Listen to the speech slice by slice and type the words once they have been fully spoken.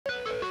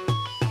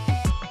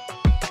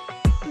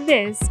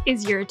This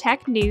is your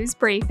tech news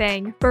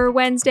briefing for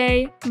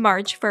Wednesday,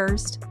 March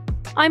 1st.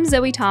 I'm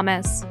Zoe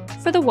Thomas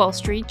for the Wall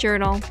Street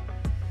Journal.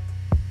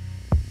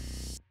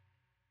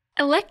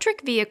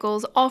 Electric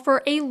vehicles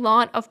offer a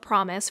lot of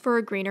promise for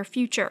a greener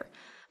future,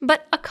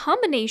 but a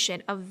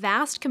combination of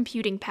vast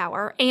computing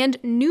power and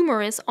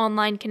numerous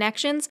online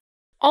connections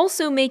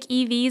also make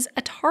EVs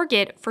a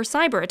target for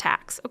cyber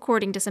attacks,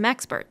 according to some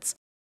experts.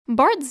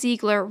 Bart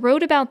Ziegler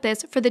wrote about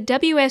this for the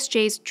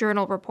WSJ's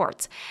Journal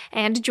Reports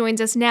and joins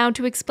us now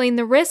to explain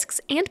the risks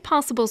and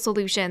possible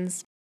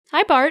solutions.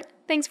 Hi, Bart.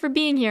 Thanks for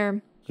being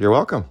here. You're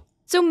welcome.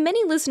 So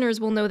many listeners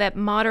will know that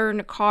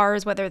modern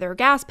cars, whether they're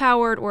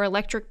gas-powered or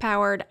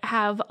electric-powered,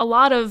 have a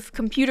lot of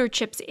computer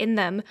chips in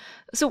them.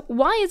 So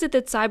why is it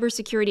that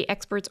cybersecurity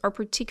experts are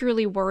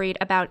particularly worried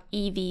about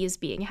EVs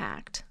being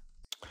hacked?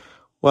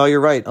 Well,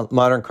 you're right.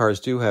 Modern cars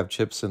do have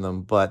chips in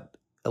them, but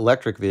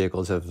electric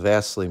vehicles have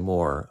vastly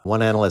more.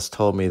 One analyst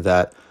told me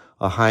that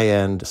a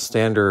high-end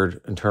standard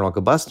internal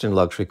combustion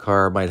luxury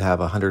car might have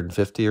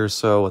 150 or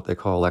so, what they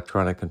call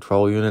electronic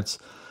control units.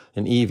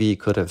 An EV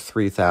could have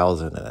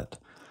 3,000 in it,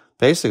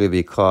 basically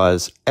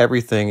because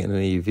everything in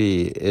an EV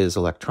is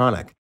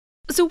electronic.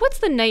 So what's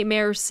the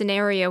nightmare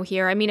scenario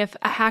here? I mean, if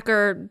a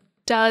hacker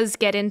does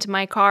get into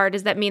my car,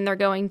 does that mean they're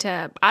going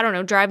to,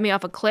 drive me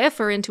off a cliff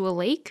or into a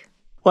lake?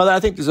 Well,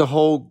 I think there's a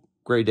whole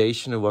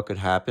gradation of what could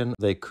happen.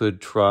 They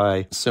could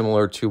try,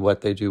 similar to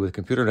what they do with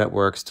computer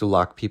networks, to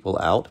lock people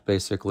out,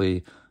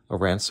 basically a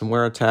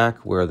ransomware attack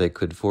where they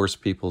could force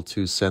people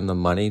to send them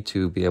money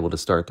to be able to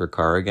start their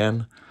car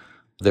again.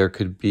 There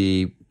could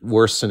be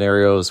worse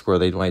scenarios where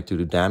they might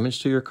do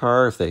damage to your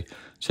car if they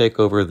take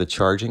over the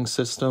charging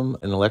system.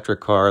 An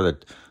electric car,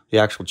 the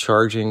actual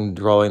charging,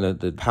 drawing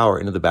the power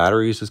into the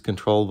batteries is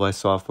controlled by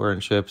software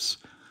and chips.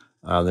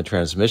 The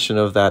transmission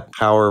of that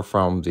power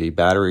from the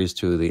batteries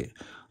to the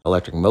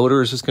electric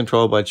motors is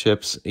controlled by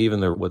chips.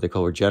 Even what they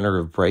call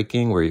regenerative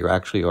braking, where you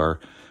actually are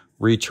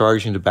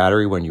recharging the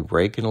battery when you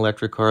brake an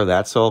electric car,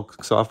 that's all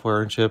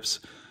software and chips.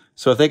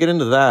 So if they get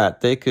into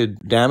that, they could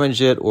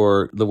damage it,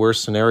 or the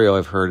worst scenario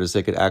I've heard is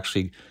they could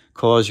actually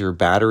cause your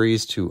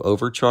batteries to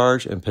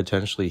overcharge and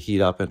potentially heat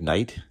up at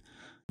night,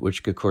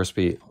 which could, of course,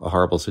 be a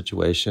horrible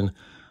situation.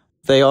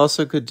 They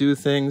also could do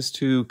things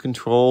to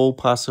control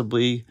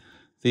possibly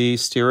the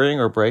steering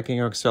or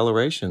braking or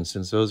acceleration,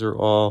 since those are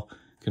all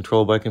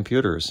controlled by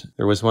computers.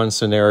 There was one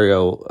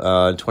scenario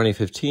in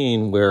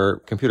 2015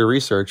 where security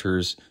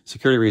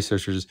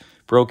researchers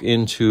broke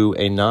into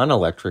a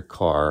non-electric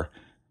car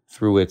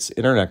through its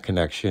internet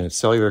connection, its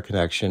cellular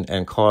connection,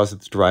 and caused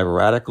it to drive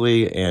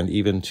erratically and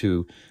even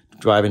to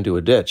drive into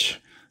a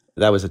ditch.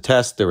 That was a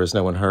test. There was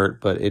no one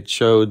hurt, but it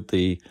showed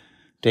the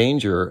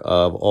danger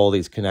of all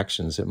these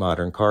connections that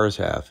modern cars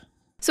have.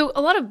 So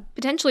a lot of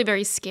potentially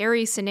very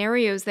scary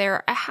scenarios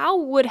there. How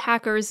would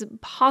hackers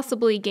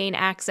possibly gain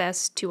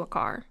access to a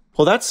car?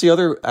 Well, that's the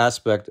other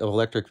aspect of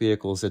electric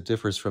vehicles that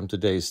differs from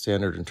today's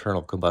standard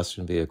internal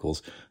combustion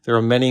vehicles. There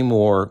are many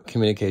more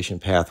communication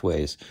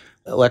pathways.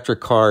 Electric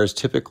cars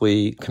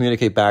typically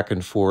communicate back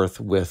and forth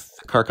with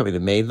the car company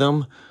that made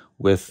them,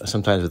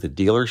 sometimes with the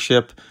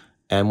dealership.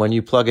 And when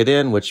you plug it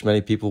in, which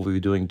many people will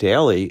be doing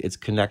daily, it's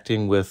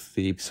connecting with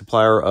the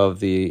supplier of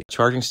the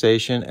charging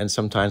station and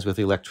sometimes with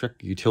the electric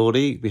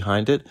utility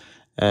behind it.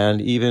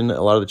 And even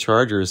a lot of the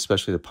chargers,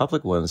 especially the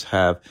public ones,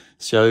 have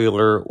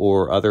cellular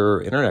or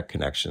other internet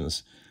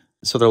connections.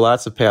 So there are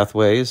lots of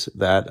pathways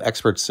that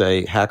experts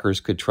say hackers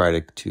could try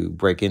to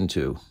break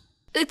into.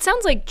 It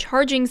sounds like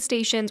charging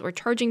stations or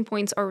charging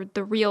points are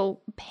the real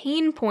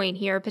pain point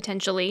here,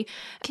 potentially.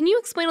 Can you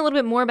explain a little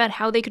bit more about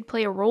how they could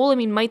play a role? I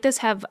mean, might this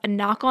have a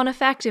knock-on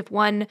effect if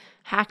one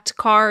hacked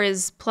car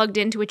is plugged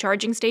into a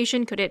charging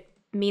station? Could it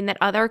mean that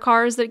other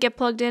cars that get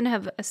plugged in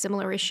have a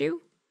similar issue?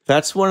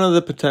 That's one of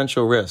the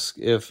potential risks.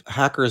 If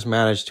hackers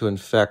manage to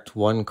infect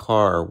one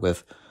car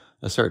with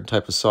a certain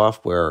type of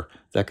software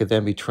that could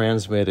then be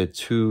transmitted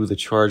to the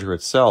charger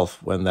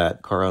itself when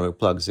that car owner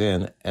plugs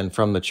in, and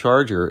from the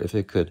charger, if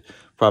it could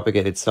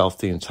propagate itself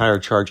the entire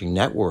charging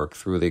network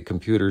through the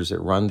computers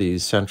that run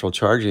these central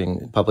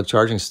public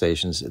charging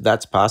stations,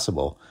 that's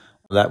possible.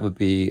 That would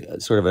be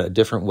sort of a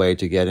different way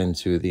to get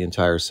into the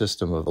entire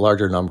system of a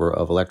larger number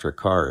of electric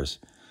cars.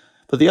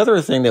 But the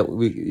other thing that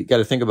we got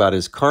to think about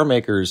is car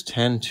makers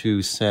tend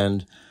to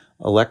send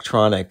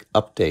electronic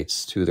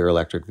updates to their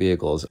electric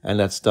vehicles, and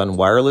that's done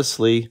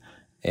wirelessly.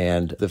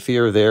 And the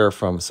fear there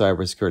from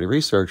cybersecurity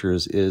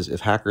researchers is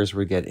if hackers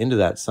were to get into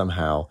that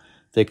somehow,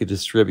 they could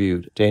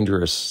distribute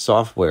dangerous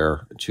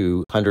software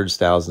to hundreds,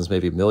 thousands,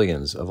 maybe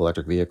millions of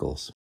electric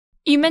vehicles.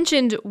 You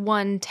mentioned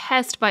one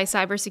test by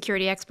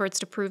cybersecurity experts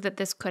to prove that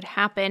this could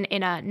happen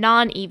in a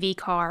non-EV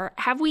car.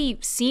 Have we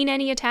seen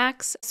any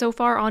attacks so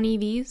far on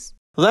EVs?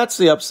 Well, that's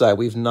the upside.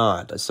 We've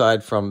not,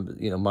 aside from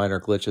minor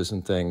glitches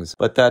and things.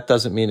 But that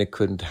doesn't mean it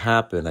couldn't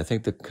happen. I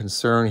think the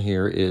concern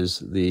here is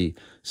the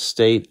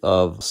state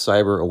of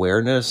cyber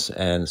awareness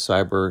and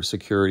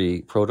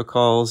cybersecurity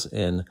protocols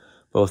in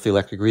both the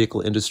electric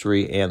vehicle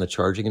industry and the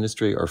charging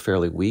industry are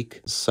fairly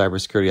weak.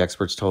 Cybersecurity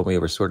experts told me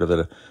we're sort of at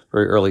a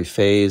very early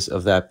phase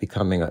of that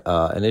becoming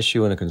an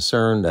issue and a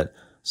concern, that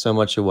so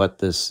much of what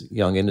this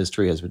young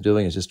industry has been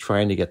doing is just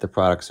trying to get the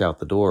products out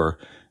the door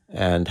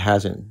and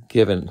hasn't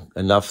given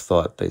enough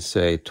thought, they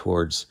say,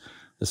 towards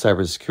the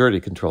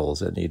cybersecurity controls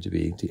that need to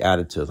be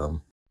added to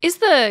them. Is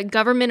the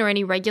government or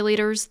any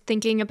regulators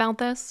thinking about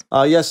this?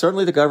 Yes,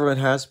 certainly the government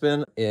has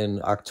been.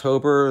 In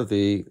October,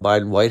 the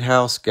Biden White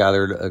House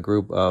gathered a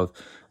group of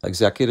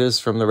executives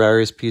from the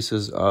various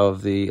pieces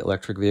of the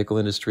electric vehicle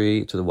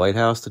industry to the White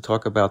House to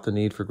talk about the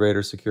need for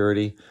greater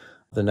security.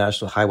 The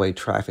National Highway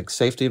Traffic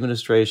Safety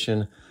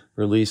Administration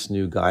released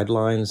new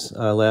guidelines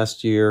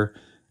last year.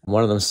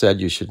 One of them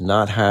said you should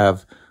not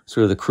have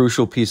sort of the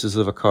crucial pieces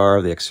of a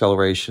car, the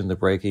acceleration, the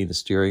braking, the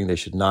steering. They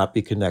should not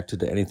be connected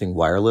to anything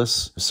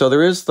wireless. So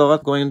there is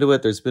thought going into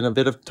it. There's been a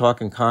bit of talk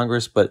in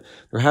Congress, but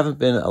there haven't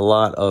been a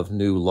lot of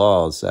new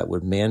laws that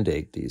would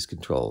mandate these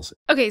controls.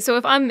 Okay, so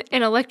if I'm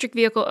an electric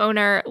vehicle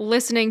owner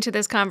listening to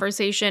this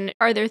conversation,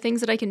 are there things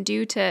that I can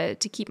do to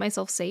keep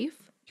myself safe?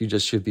 You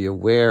just should be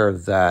aware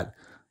that,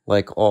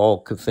 like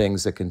all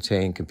things that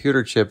contain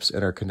computer chips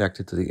and are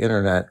connected to the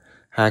internet,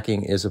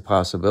 hacking is a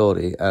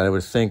possibility. And I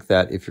would think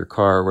that if your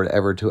car were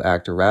ever to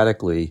act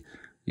erratically,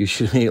 you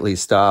should immediately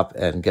stop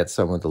and get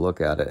someone to look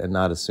at it and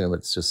not assume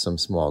it's just some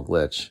small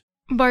glitch.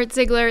 Bart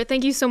Ziegler,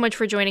 thank you so much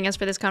for joining us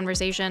for this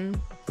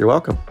conversation. You're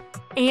welcome.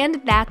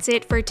 And that's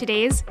it for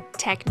today's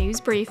Tech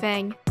News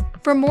Briefing.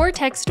 For more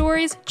tech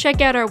stories, check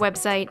out our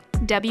website,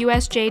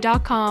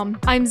 WSJ.com.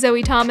 I'm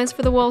Zoe Thomas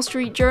for the Wall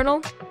Street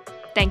Journal.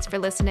 Thanks for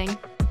listening.